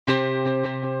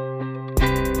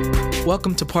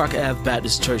Welcome to Park Ave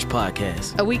Baptist Church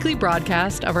Podcast, a weekly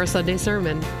broadcast of our Sunday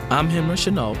sermon. I'm Henry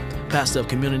Chenault, pastor of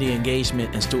community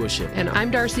engagement and stewardship. And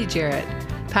I'm Darcy Jarrett,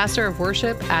 pastor of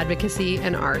worship, advocacy,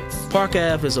 and arts. Park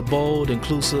Ave is a bold,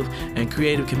 inclusive, and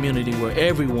creative community where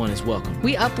everyone is welcome.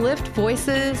 We uplift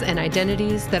voices and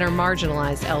identities that are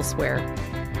marginalized elsewhere.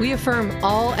 We affirm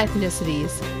all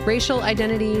ethnicities, racial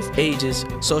identities, ages,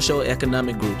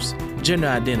 socioeconomic groups, gender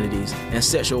identities, and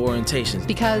sexual orientations.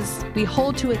 Because we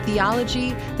hold to a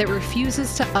theology that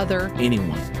refuses to other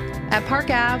anyone. At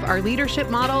Park Ave, our leadership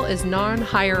model is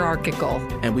non-hierarchical.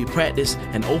 And we practice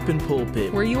an open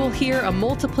pulpit where you will hear a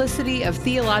multiplicity of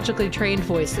theologically trained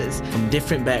voices from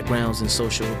different backgrounds and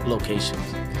social locations.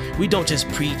 We don't just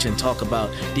preach and talk about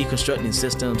deconstructing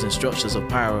systems and structures of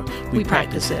power. We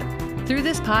practice it. Through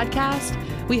this podcast,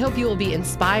 we hope you will be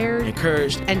inspired,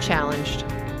 encouraged, and challenged.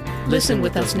 Listen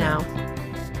with us now.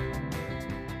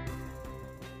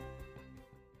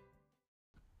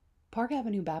 Park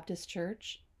Avenue Baptist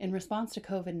Church, in response to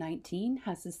COVID-19,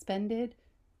 has suspended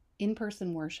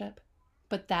in-person worship,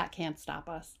 but that can't stop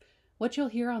us. What you'll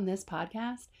hear on this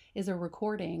podcast is a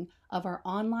recording of our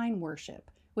online worship,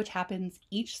 which happens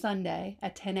each Sunday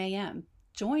at 10 a.m.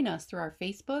 Join us through our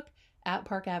Facebook at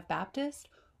Park Ave Baptist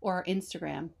or our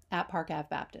Instagram at Park Ave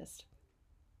Baptist.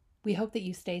 We hope that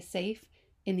you stay safe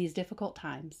in these difficult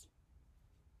times.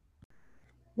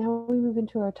 Now we move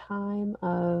into our time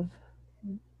of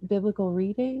biblical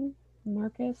reading.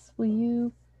 Marcus, will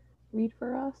you read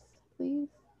for us, please?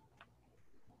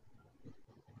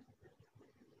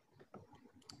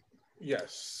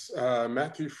 Yes,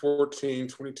 Matthew 14,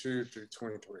 22 through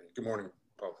 23. Good morning,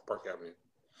 Park Avenue.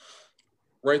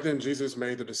 Right then, Jesus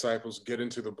made the disciples get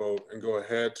into the boat and go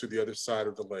ahead to the other side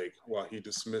of the lake while he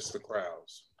dismissed the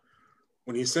crowds.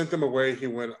 When he sent them away, he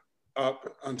went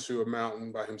up unto a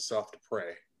mountain by himself to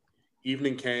pray.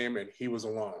 Evening came and he was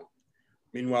alone.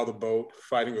 Meanwhile, the boat,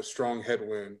 fighting a strong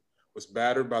headwind, was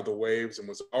battered by the waves and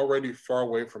was already far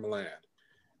away from land.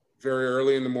 Very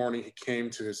early in the morning, he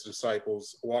came to his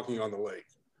disciples walking on the lake.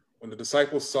 When the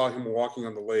disciples saw him walking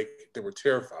on the lake, they were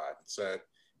terrified and said,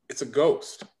 "It's a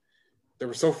ghost." They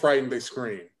were so frightened they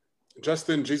screamed. Just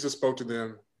then Jesus spoke to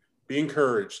them, "Be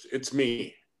encouraged, it's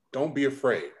me. Don't be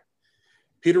afraid."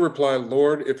 Peter replied,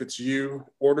 "Lord, if it's you,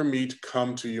 order me to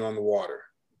come to you on the water."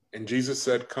 And Jesus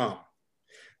said, "Come."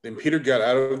 Then Peter got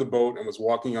out of the boat and was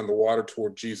walking on the water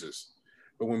toward Jesus.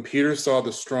 But when Peter saw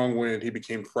the strong wind, he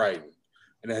became frightened.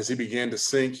 And as he began to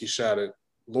sink, he shouted,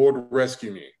 "Lord,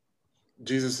 rescue me."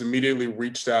 Jesus immediately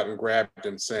reached out and grabbed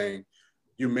him, saying,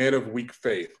 "You man of weak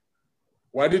faith,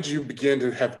 why did you begin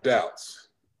to have doubts?"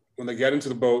 When they got into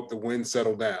the boat, the wind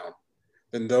settled down.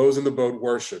 Then those in the boat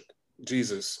worshiped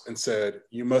Jesus and said,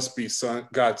 "You must be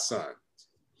God's son."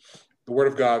 The word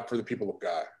of God for the people of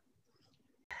God.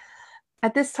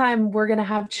 At this time, we're going to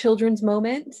have children's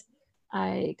moment.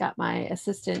 I got my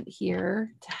assistant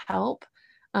here to help.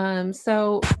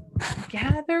 So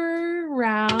gather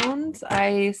round.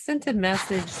 I sent a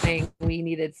message saying we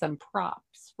needed some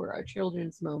props for our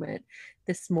children's moment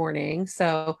this morning.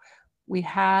 So we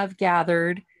have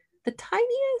gathered the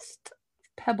tiniest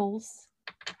pebbles.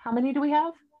 How many do we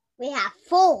have? We have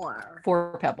 4.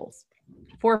 4 pebbles.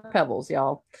 4 pebbles,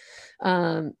 y'all.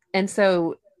 And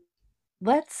so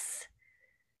let's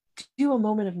do a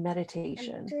moment of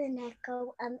meditation.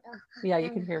 Yeah,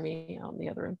 you can hear me on the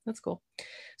other end. That's cool.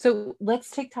 So let's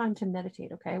take time to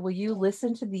meditate, okay? Will you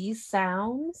listen to these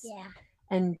sounds? Yeah.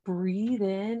 And breathe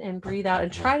in and breathe out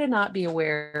and try to not be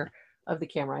aware of the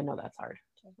camera. I know that's hard.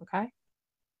 Okay?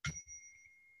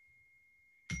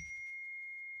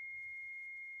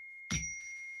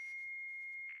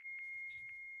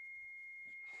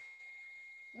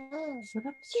 Sit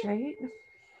up straight.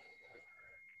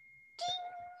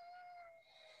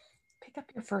 Pick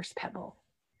up your first pebble.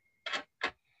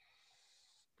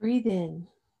 Breathe in.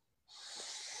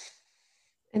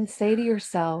 And say to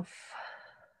yourself,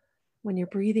 when you're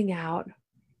breathing out,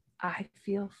 I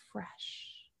feel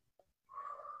fresh.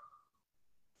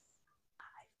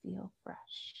 I feel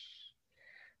fresh.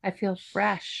 I feel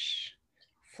fresh.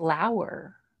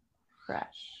 Flower.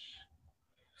 Fresh.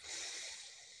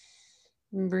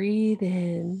 Breathe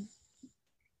in.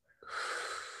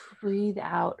 Breathe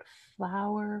out.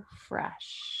 Flower.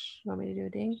 Fresh. You want me to do a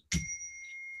ding?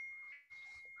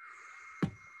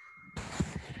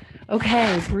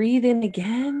 Okay, breathe in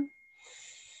again.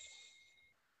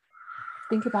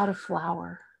 Think about a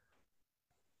flower.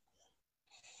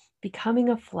 Becoming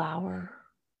a flower.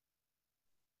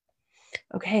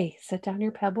 Okay, set down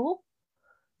your pebble.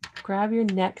 Grab your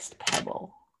next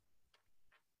pebble.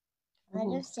 I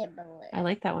just did blue. I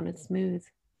like that one. It's smooth.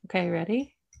 Okay,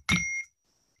 ready?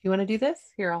 You want to do this?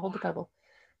 Here, I'll hold the pebble.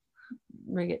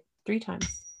 Ring it 3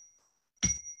 times.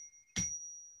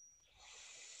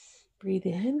 Breathe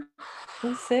in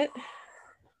and sit.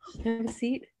 Have a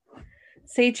seat.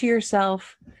 Say to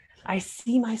yourself, I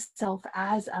see myself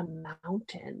as a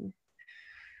mountain.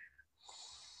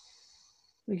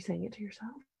 Are you saying it to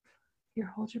yourself? Here,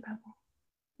 hold your pebble.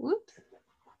 Whoops.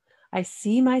 I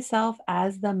see myself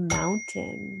as the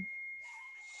mountain.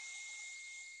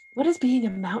 What does being a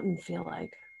mountain feel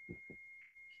like?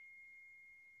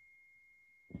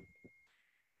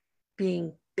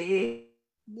 Being big?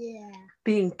 Yeah.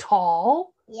 Being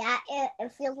tall? Yeah,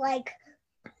 it feels like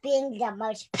being the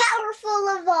most powerful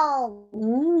of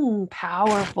all.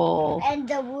 Powerful. And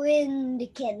the wind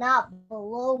cannot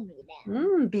blow me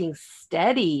down. Being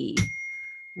steady.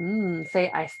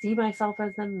 Say, I see myself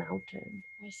as a mountain.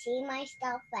 I see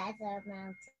myself as a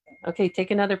mountain. Okay, take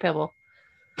another pebble.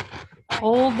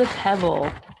 Hold the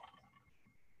pebble.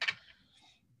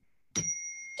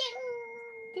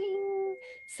 Ding.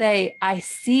 Say, I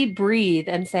see, breathe,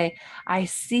 and say, I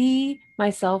see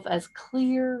myself as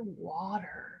clear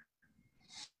water.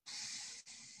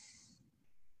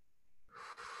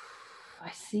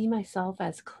 I see myself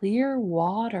as clear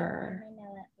water. I know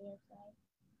what it feels like.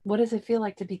 What does it feel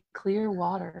like to be clear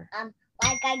water?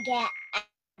 Like I get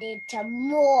added to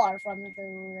more from the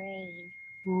rain.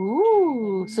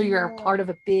 Ooh, so you're a part of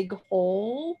a big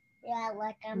whole? Yeah,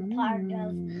 like I'm part of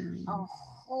a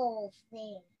whole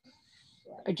thing.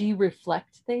 Do you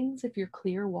reflect things if you're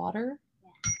clear water?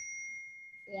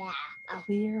 Yeah.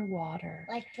 Clear water.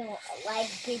 Like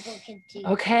people can do.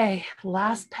 Okay,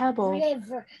 last pebble.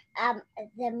 River,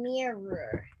 the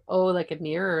mirror. Oh, like a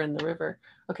mirror in the river.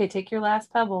 Okay, take your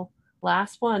last pebble.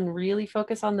 Last one. Really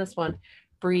focus on this one.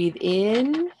 Breathe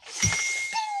in.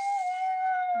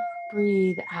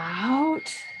 Breathe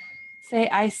out. Say,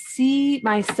 I see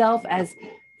myself as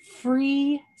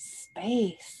free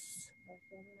space.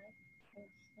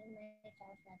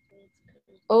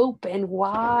 Open,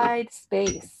 wide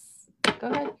space. Go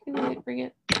ahead, you can bring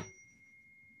it.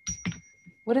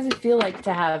 What does it feel like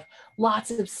to have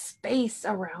lots of space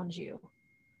around you?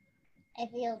 It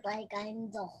feels like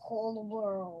I'm the whole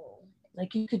world.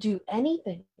 Like you could do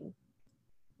anything,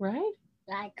 right?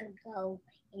 I could go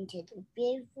into the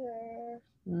river,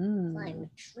 climb a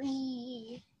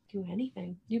tree. Do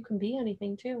anything. You can be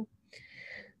anything too.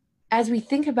 As we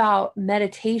think about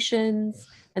meditations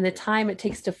and the time it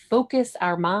takes to focus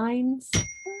our minds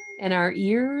and our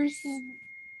ears,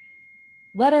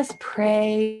 let us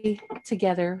pray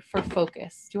together for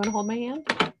focus. Do you want to hold my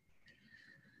hand?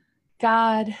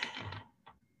 God,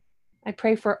 I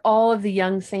pray for all of the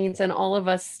young saints and all of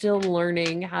us still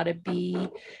learning how to be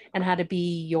and how to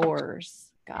be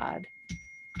yours, God.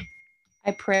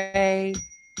 I pray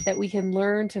that we can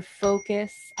learn to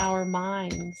focus our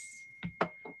minds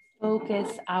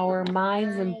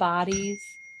and bodies.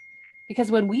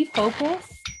 Because when we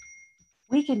focus,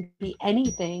 we can be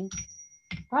anything,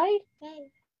 right?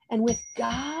 Right. And with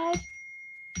God,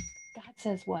 God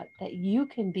says what? That you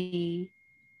can be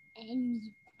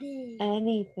anything.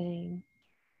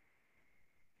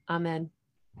 Amen.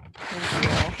 Thank you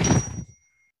all.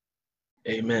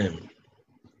 Amen.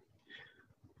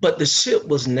 But the ship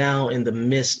was now in the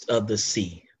midst of the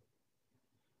sea,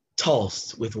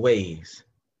 tossed with waves,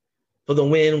 for the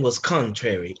wind was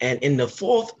contrary. And in the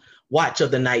 4th watch of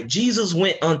the night, Jesus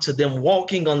went unto them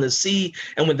walking on the sea.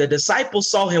 And when the disciples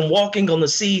saw him walking on the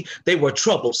sea, they were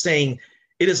troubled, saying,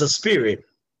 it is a spirit.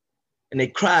 And they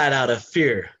cried out of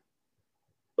fear.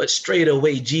 But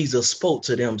straightway Jesus spoke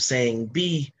to them, saying,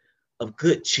 be of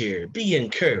good cheer, be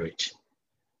encouraged.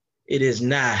 It is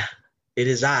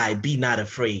I, be not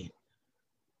afraid.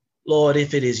 Lord,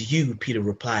 if it is you, Peter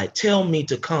replied, tell me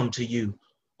to come to you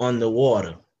on the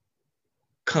water.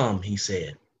 Come, he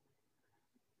said.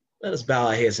 Let us bow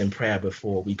our heads in prayer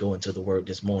before we go into the word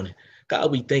this morning.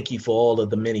 God, we thank you for all of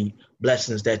the many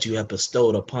blessings that you have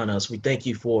bestowed upon us. We thank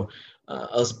you for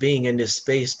us being in this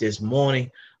space this morning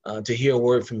to hear a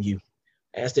word from you.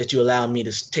 I ask that you allow me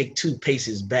to take 2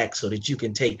 paces back so that you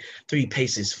can take 3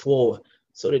 paces forward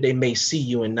so that they may see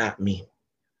you and not me.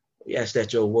 We ask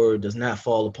that your word does not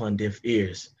fall upon deaf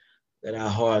ears, that our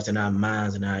hearts and our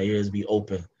minds and our ears be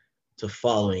open to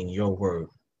following your word.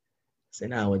 It's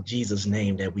in our Jesus'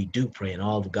 name that we do pray, and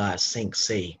all of God's saints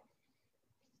say,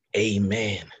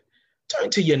 amen. Turn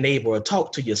to your neighbor or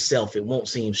talk to yourself. It won't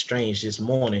seem strange this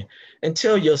morning. And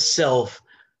tell yourself,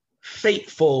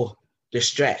 fateful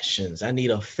distractions. I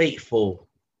need a fateful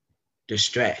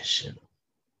distraction.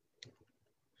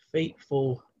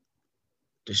 Fateful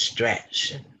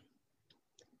distraction.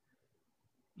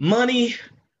 Money,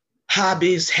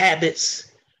 hobbies,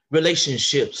 habits,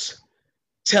 relationships,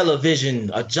 television,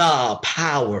 a job,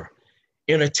 power,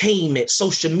 entertainment,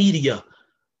 social media,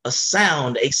 a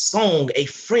sound, a song, a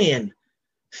friend,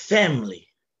 family,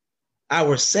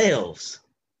 ourselves.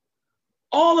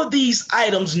 All of these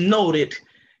items noted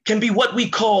can be what we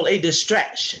call a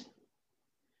distraction.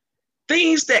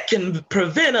 Things that can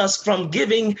prevent us from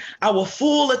giving our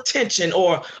full attention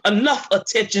or enough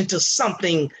attention to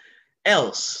something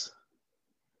else.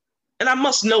 And I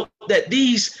must note that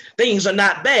these things are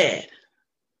not bad.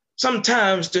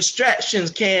 Sometimes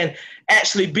distractions can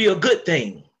actually be a good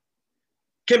thing,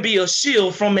 can be a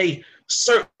shield from a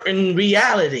certain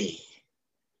reality.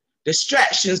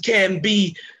 Distractions can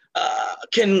be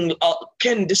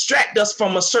can distract us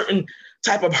from a certain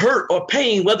type of hurt or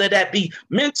pain, whether that be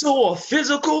mental or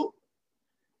physical.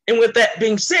 And with that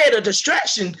being said, a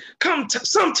distraction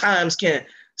sometimes can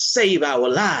save our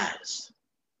lives.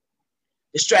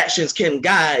 Distractions can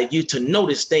guide you to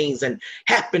notice things and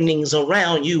happenings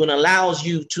around you and allows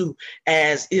you to,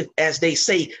 as they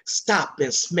say, stop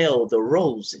and smell the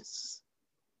roses.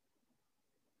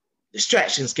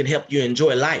 Distractions can help you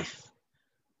enjoy life.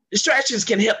 Distractions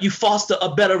can help you foster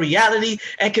a better reality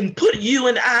and can put you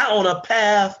and I on a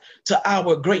path to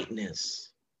our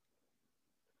greatness.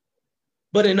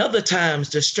 But in other times,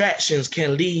 distractions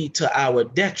can lead to our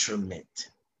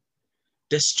detriment.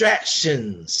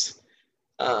 Distractions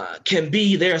can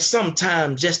be there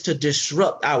sometimes just to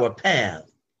disrupt our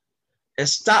path and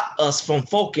stop us from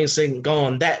focusing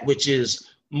on that which is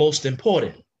most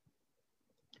important.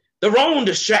 The wrong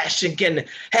distraction can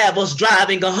have us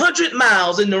driving 100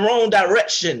 miles in the wrong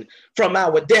direction from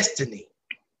our destiny.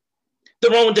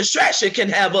 The wrong distraction can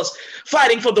have us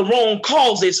fighting for the wrong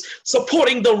causes,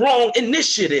 supporting the wrong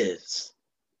initiatives.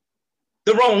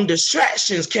 The wrong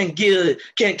distractions can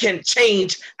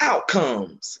change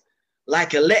outcomes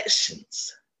like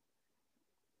elections.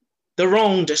 The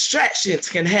wrong distractions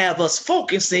can have us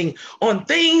focusing on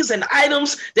things and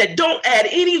items that don't add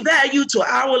any value to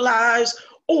our lives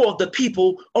or the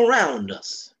people around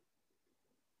us.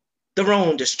 The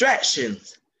wrong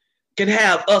distractions can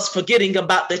have us forgetting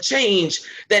about the change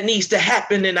that needs to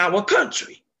happen in our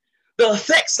country. The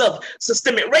effects of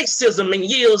systemic racism and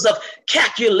years of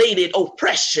calculated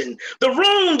oppression. The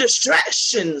wrong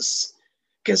distractions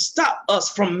can stop us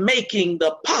from making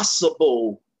the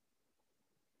possible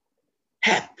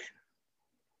happen.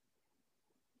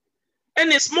 And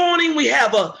this morning we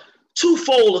have a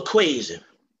twofold equation.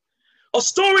 A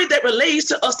story that relates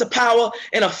to us the power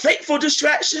and a fateful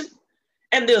distraction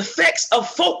and the effects of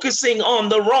focusing on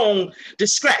the wrong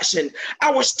distraction.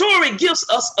 Our story gives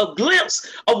us a glimpse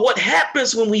of what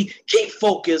happens when we keep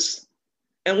focused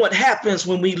and what happens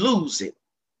when we lose it.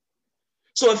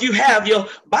 So if you have your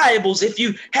Bibles, if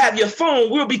you have your phone,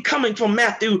 we'll be coming from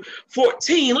Matthew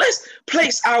 14. Let's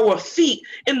place our feet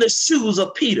in the shoes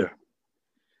of Peter.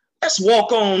 Let's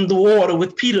walk on the water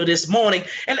with Peter this morning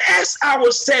and ask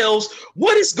ourselves,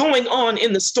 what is going on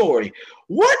in the story?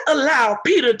 What allowed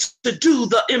Peter to do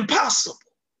the impossible?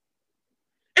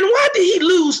 And why did he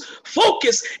lose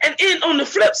focus? And in on the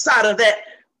flip side of that,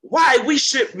 why we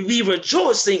should be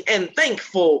rejoicing and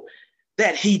thankful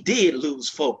that he did lose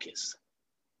focus.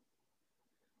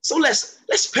 So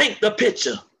let's paint the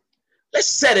picture. Let's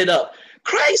set it up.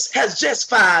 Christ has just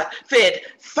fed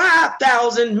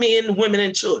 5,000 men, women,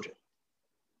 and children.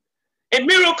 A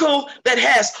miracle that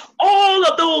has all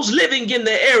of those living in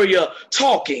the area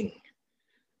talking.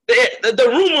 The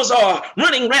rumors are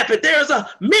running rampant. There's a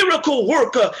miracle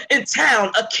worker in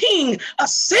town, a king, a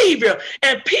savior,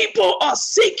 and people are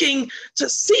seeking to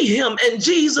see him, and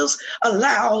Jesus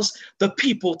allows the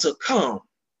people to come.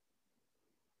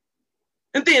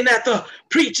 And then after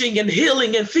preaching and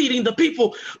healing and feeding the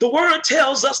people, the word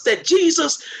tells us that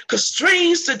Jesus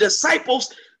constrains the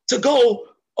disciples to go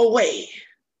away.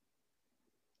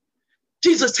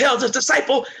 Jesus tells his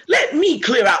disciple, let me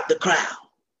clear out the crowd.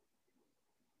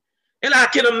 And I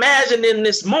can imagine in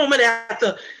this moment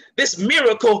after this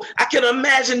miracle, I can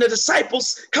imagine the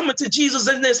disciples coming to Jesus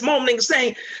in this moment and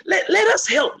saying, let us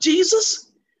help Jesus.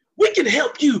 We can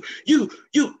help you. You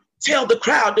tell the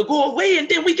crowd to go away and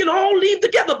then we can all leave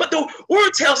together. But the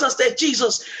word tells us that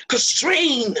Jesus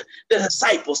constrained the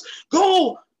disciples.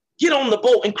 Go get on the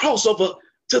boat and cross over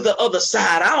to the other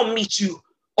side. I'll meet you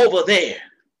over there.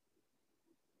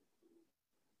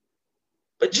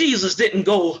 But Jesus didn't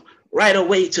go right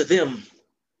away to them.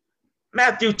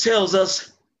 Matthew tells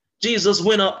us Jesus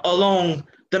went up along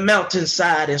the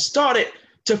mountainside and started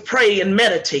to pray and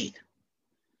meditate.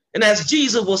 And as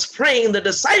Jesus was praying, the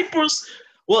disciples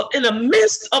were in the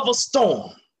midst of a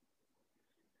storm.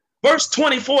 Verse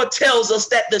 24 tells us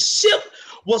that the ship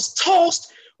was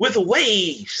tossed with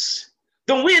waves.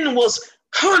 The wind was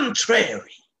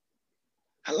contrary.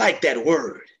 I like that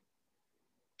word.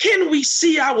 Can we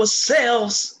see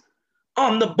ourselves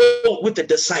on the boat with the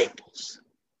disciples?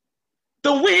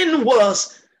 The wind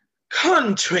was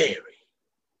contrary,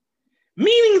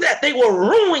 meaning that they were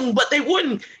rowing, but they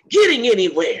weren't getting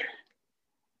anywhere.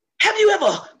 Have you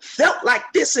ever felt like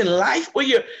this in life, where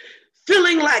you're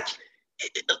feeling like,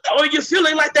 or you're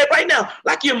feeling like that right now,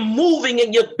 like you're moving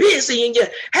and you're busy and you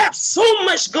have so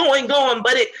much going on,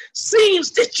 but it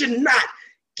seems that you're not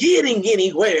getting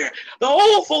anywhere? The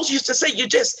old folks used to say you're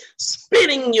just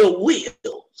spinning your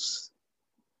wheels,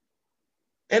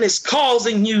 and it's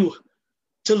causing you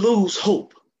to lose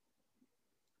hope.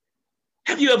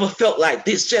 Have you ever felt like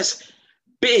this, just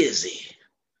busy,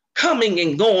 coming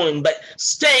and going, but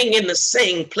staying in the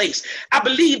same place? I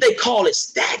believe they call it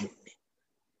stagnant.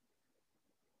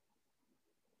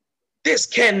 This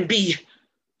can be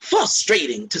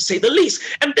frustrating, to say the least.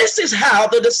 And this is how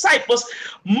the disciples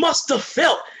must have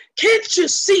felt. Can't you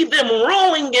see them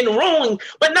rowing and rowing,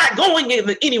 but not going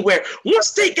anywhere?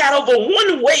 Once they got over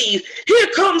one wave, here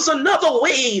comes another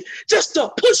wave just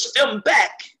to push them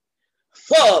back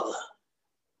further.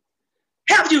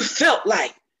 Have you felt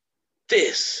like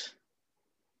this?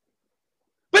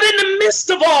 But in the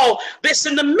midst of all this,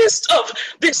 in the midst of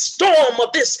this storm,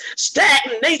 of this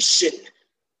stagnation,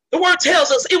 the word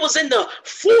tells us it was in the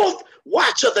fourth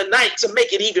watch of the night, to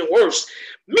make it even worse,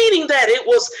 meaning that it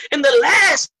was in the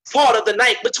last part of the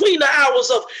night, between the hours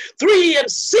of 3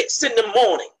 and 6 in the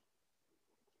morning.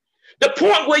 The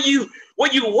point where you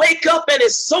wake up and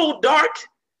it's so dark,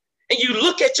 and you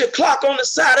look at your clock on the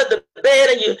side of the bed,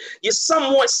 and you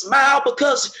somewhat smile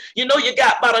because you know you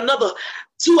got about another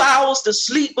 2 hours to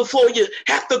sleep before you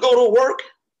have to go to work.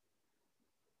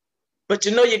 But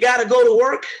you know you got to go to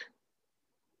work.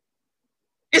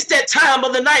 It's that time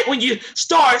of the night when you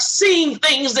start seeing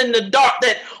things in the dark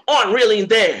that aren't really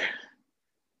there.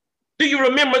 Do you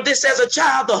remember this as a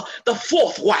child, the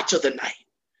fourth watch of the night?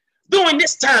 During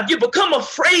this time, you become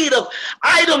afraid of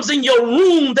items in your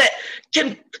room that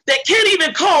can't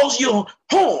even cause you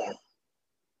harm.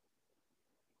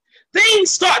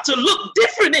 Things start to look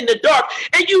different in the dark,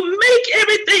 and you make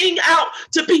everything out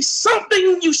to be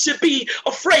something you should be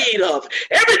afraid of.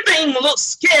 Everything looks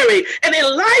scary, and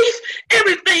in life,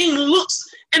 everything looks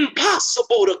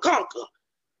impossible to conquer,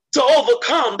 to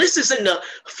overcome. This is in the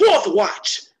fourth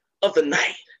watch of the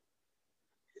night.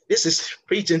 This is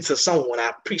preaching to someone.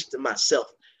 I preached to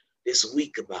myself this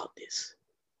week about this.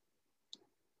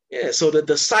 Yeah, so the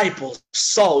disciples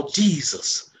saw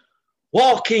Jesus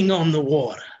walking on the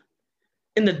water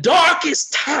in the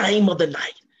darkest time of the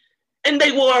night, and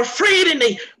they were afraid and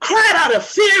they cried out of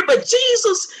fear, but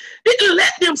Jesus didn't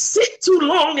let them sit too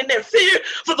long in their fear,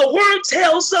 for the word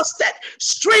tells us that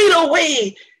straight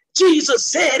away Jesus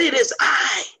said, "It is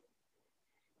I.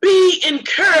 Be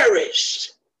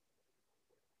encouraged.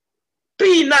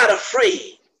 Be not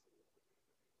afraid."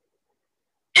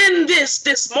 In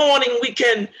this morning, we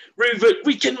can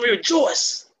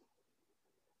rejoice.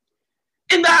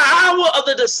 In the hour of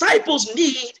the disciples'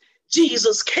 need,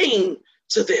 Jesus came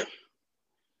to them.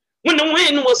 When the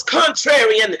wind was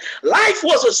contrary and life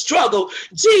was a struggle,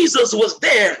 Jesus was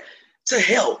there to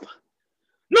help.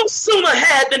 No sooner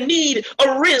had the need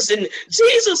arisen,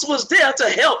 Jesus was there to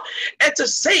help and to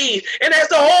save. And as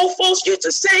the old folks used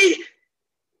to say,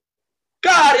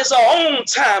 God is our own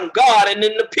time God. And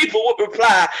then the people would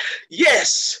reply,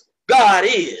 yes, God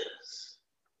is.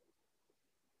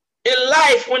 In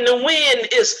life, when the wind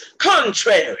is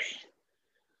contrary,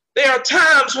 there are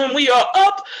times when we are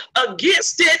up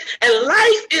against it, and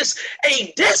life is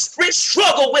a desperate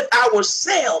struggle with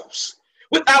ourselves,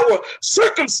 with our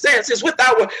circumstances, with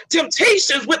our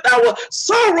temptations, with our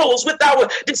sorrows, with our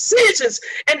decisions.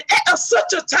 And at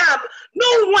such a time,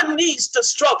 no one needs to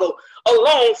struggle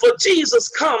alone, for Jesus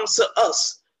comes to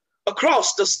us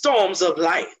across the storms of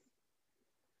life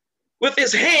with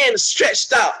his hand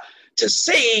stretched out to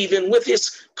save, and with his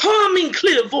calming,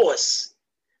 clear voice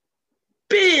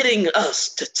bidding us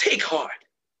to take heart,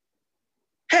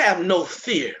 have no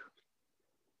fear.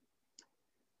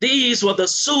 These were the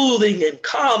soothing and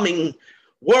calming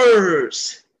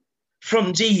words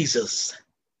from Jesus.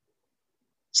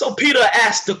 So Peter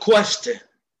asked the question,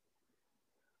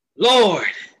 "Lord,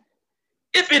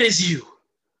 if it is you,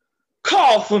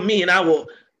 call for me and I will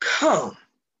come."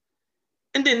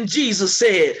 And then Jesus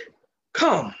said,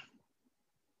 "Come."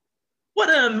 What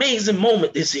an amazing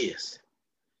moment this is.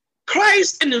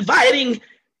 Christ inviting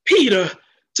Peter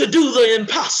to do the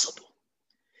impossible,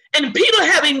 and Peter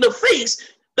having the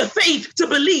faith to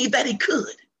believe that he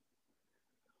could.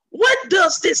 What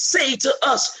does this say to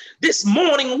us this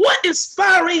morning? What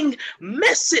inspiring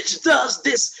message does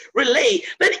this relay?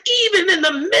 That even in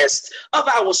the midst of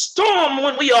our storm,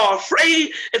 when we are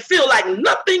afraid and feel like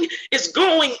nothing is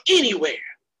going anywhere,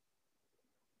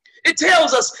 it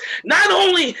tells us not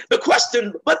only the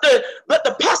question, but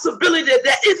the possibility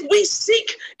that if we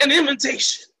seek an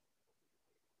invitation,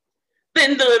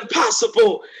 then the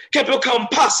impossible can become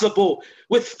possible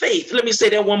with faith. Let me say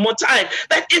that one more time.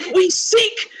 That if we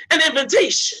seek an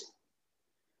invitation,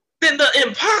 then the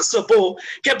impossible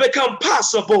can become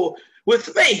possible with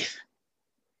faith.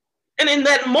 And in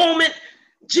that moment,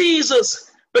 Jesus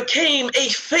became a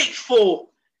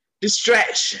faithful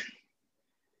distraction.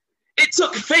 It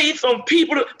took faith from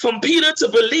Peter to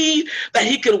believe that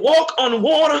he could walk on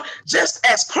water just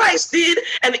as Christ did.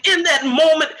 And in that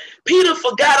moment, Peter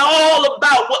forgot all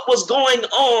about what was going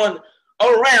on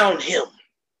around him.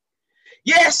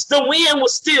 Yes, the wind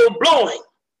was still blowing.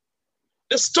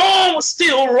 The storm was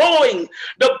still roaring.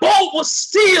 The boat was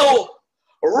still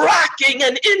rocking,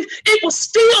 and it was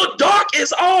still dark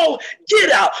as all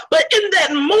get out. But in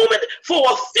that moment, for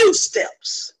a few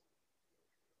steps,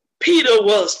 Peter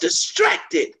was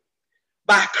distracted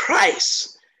by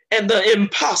Christ, and the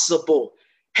impossible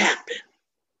happened.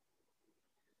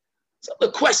 So the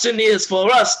question is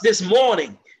for us this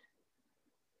morning,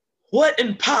 what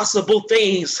impossible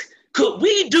things could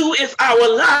we do if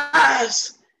our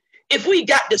lives, if we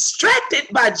got distracted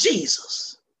by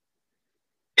Jesus?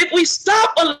 If we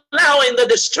stop allowing the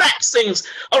distractions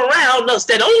around us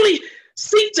that only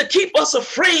seek to keep us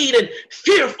afraid and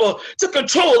fearful to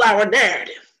control our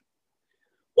narrative?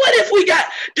 What if we got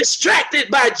distracted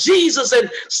by Jesus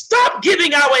and stop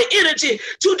giving our energy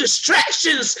to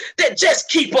distractions that just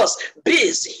keep us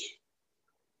busy,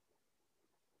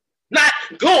 not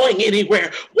going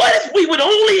anywhere? What if we would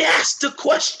only ask the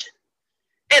question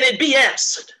and it be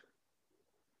answered?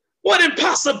 What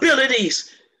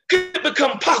impossibilities could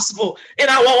become possible in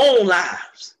our own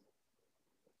lives?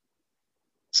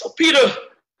 So Peter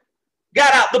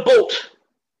got out the boat.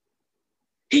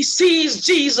 He sees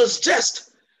Jesus just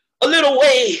a little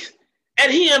way,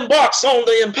 and he embarks on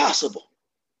the impossible.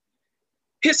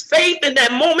 His faith in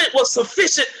that moment was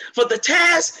sufficient for the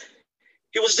task.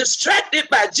 He was distracted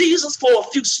by Jesus for a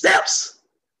few steps,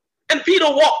 and Peter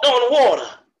walked on water.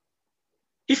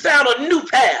 He found a new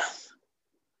path,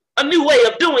 a new way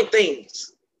of doing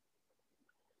things.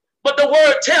 But the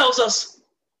word tells us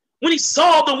when he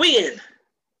saw the wind,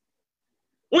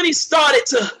 when he started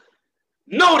to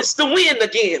notice the wind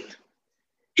again,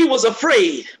 he was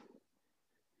afraid.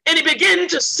 And he began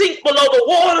to sink below the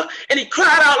water, and he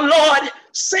cried out, "Lord,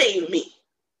 save me.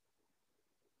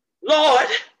 Lord,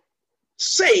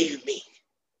 save me."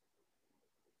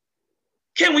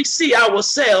 Can we see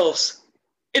ourselves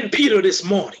in Peter this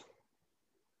morning?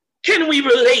 Can we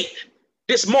relate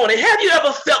this morning? Have you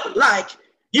ever felt like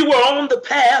you were on the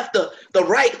path, the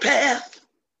right path,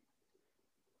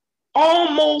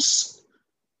 almost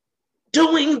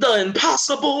doing the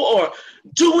impossible or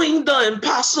doing the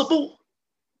impossible?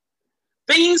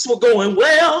 Things were going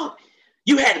well.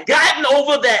 You had gotten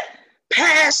over that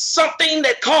past something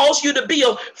that caused you to be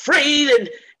afraid and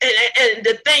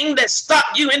the thing that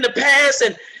stopped you in the past.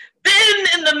 And then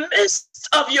in the midst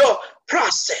of your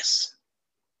process,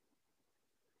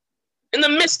 in the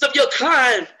midst of your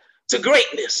climb to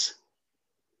greatness,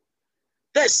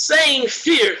 that same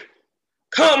fear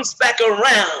comes back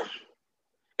around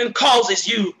and causes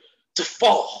you to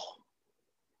fall.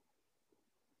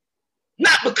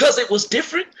 Not because it was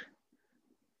different,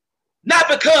 not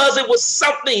because it was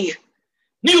something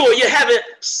new or you haven't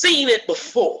seen it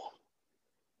before,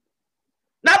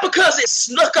 not because it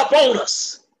snuck up on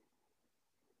us,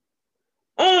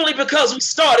 only because we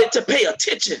started to pay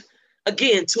attention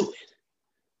again to it.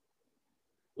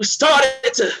 We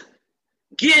started to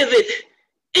give it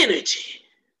energy.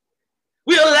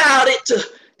 We allowed it to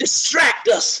distract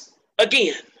us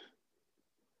again.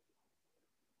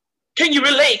 Can you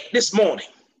relate this morning?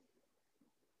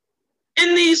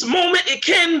 In these moments, it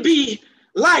can be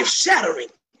life-shattering.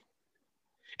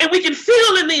 And we can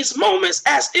feel in these moments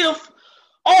as if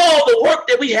all the work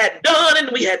that we had done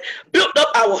and we had built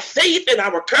up our faith and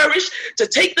our courage to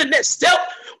take the next step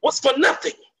was for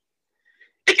nothing.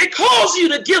 It can cause you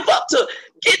to give up, to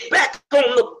get back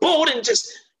on the boat and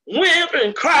just whimper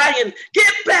and cry and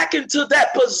get back into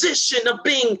that position of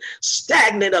being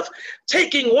stagnant, of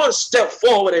taking one step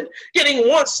forward and getting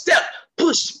one step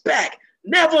pushed back,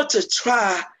 never to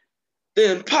try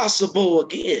the impossible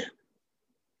again.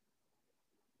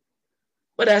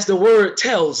 But as the word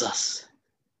tells us,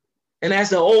 and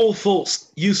as the old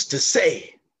folks used to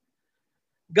say,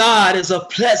 God is a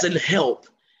pleasant help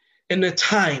in the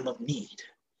time of need,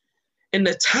 in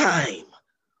the time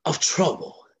of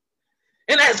trouble.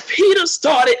 And as Peter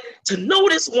started to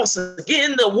notice once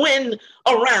again the wind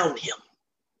around him,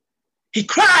 he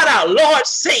cried out, Lord,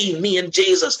 save me. And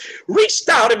Jesus reached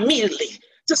out immediately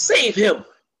to save him.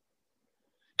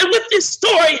 And with this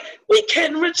story, we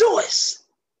can rejoice.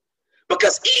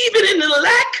 Because even in the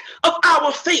lack of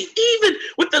our faith, even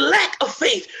with the lack of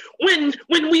faith,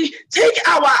 when we take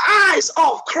our eyes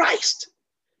off Christ,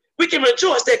 we can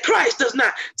rejoice that Christ does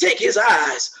not take his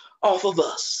eyes off of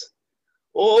us.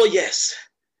 Oh, yes.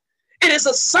 It is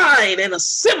a sign and a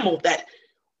symbol that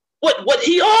what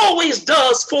he always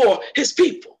does for his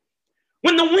people.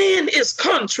 When the wind is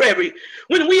contrary,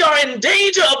 when we are in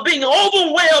danger of being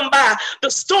overwhelmed by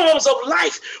the storms of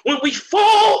life, when we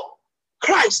fall,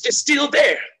 Christ is still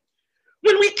there.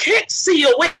 When we can't see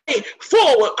a way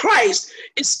forward, Christ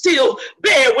is still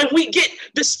there. When we get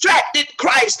distracted,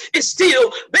 Christ is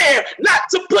still there, not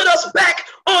to put us back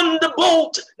on the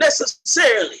boat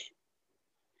necessarily,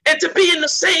 and to be in the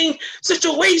same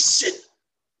situation.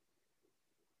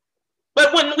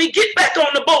 But when we get back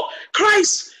on the boat,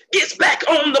 Christ gets back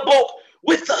on the boat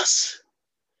with us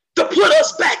to put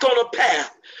us back on a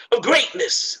path of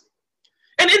greatness.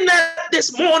 And in that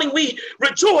this morning we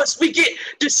rejoice, we get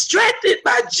distracted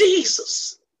by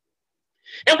Jesus.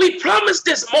 And we promise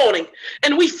this morning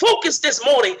and we focus this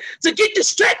morning to get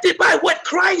distracted by what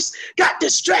Christ got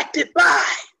distracted by.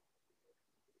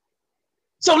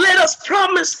 So let us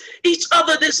promise each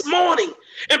other this morning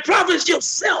and promise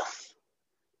yourself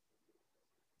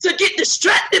to get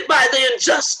distracted by the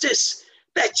injustice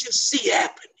that you see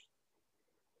happening.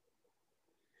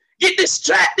 Get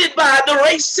distracted by the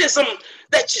racism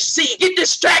that you see. Get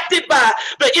distracted by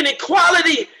the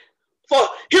inequality for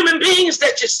human beings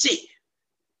that you see.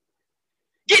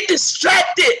 Get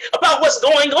distracted about what's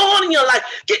going on in your life.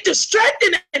 Get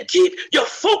distracted and keep your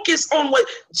focus on what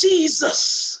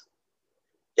Jesus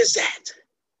is at.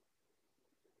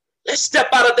 Let's step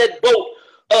out of that boat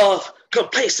of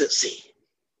complacency.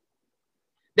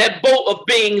 That boat of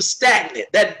being stagnant.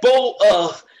 That boat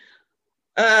of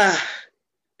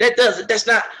that's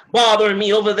not bothering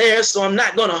me over there, so I'm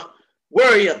not gonna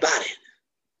worry about it.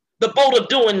 The boat of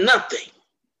doing nothing.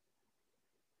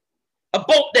 A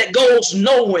boat that goes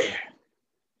nowhere.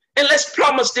 And let's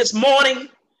promise this morning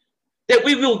that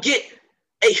we will get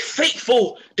a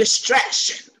faithful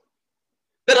distraction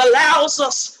that allows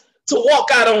us to walk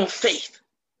out on faith,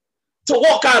 to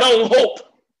walk out on hope,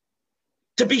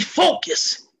 to be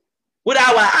focused with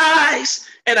our eyes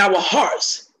and our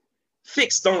hearts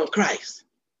fixed on Christ.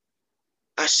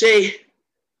 Ashe,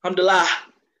 Alhamdulillah,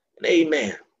 and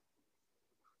amen.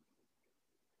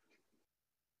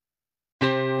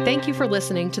 Thank you for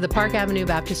listening to the Park Avenue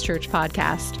Baptist Church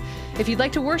podcast. If you'd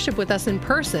like to worship with us in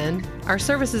person, our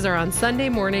services are on Sunday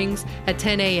mornings at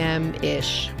 10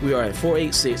 a.m.-ish. We are at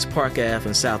 486 Park Ave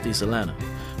in Southeast Atlanta,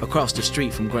 across the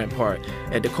street from Grant Park,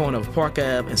 at the corner of Park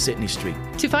Ave and Sydney Street.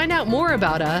 To find out more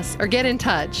about us or get in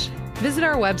touch, visit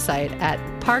our website at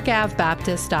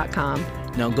parkavbaptist.com.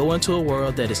 Now go into a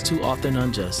world that is too often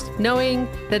unjust, knowing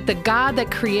that the God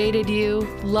that created you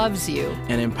loves you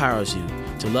and empowers you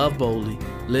to love boldly,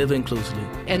 live inclusively,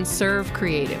 and serve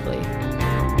creatively.